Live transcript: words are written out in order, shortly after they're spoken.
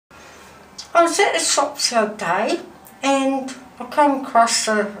I was at the shops the other day and I come across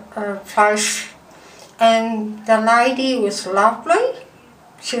a place and the lady was lovely.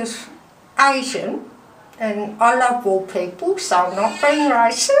 She was Asian and I love all people, so I'm not being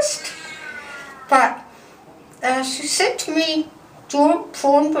racist. But she said to me, "Do you want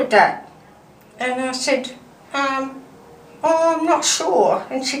prawn with that?" And I said, "Oh, I'm not sure."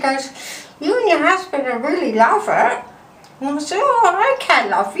 And she goes, "You and your husband will really love it." And I said, "Oh, okay,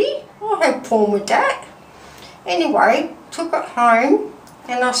 lovey, I'll have prawn with that." Anyway, took it home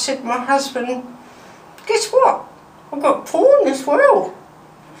and I said to my husband, "Guess what? I've got prawn as well."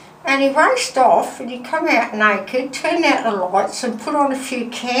 And he raced off and he come out naked, turned out the lights and put on a few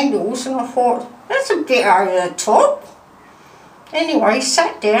candles, and I thought, that's a bit over the top. Anyway, he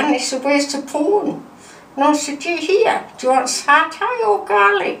sat down and he said, "Where's the prawn?" And I said, "Yeah, here, do you want satay or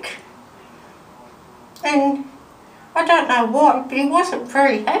garlic?" And I don't know why, but he wasn't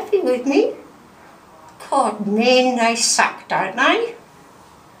very happy with me. God, men, they suck, don't they?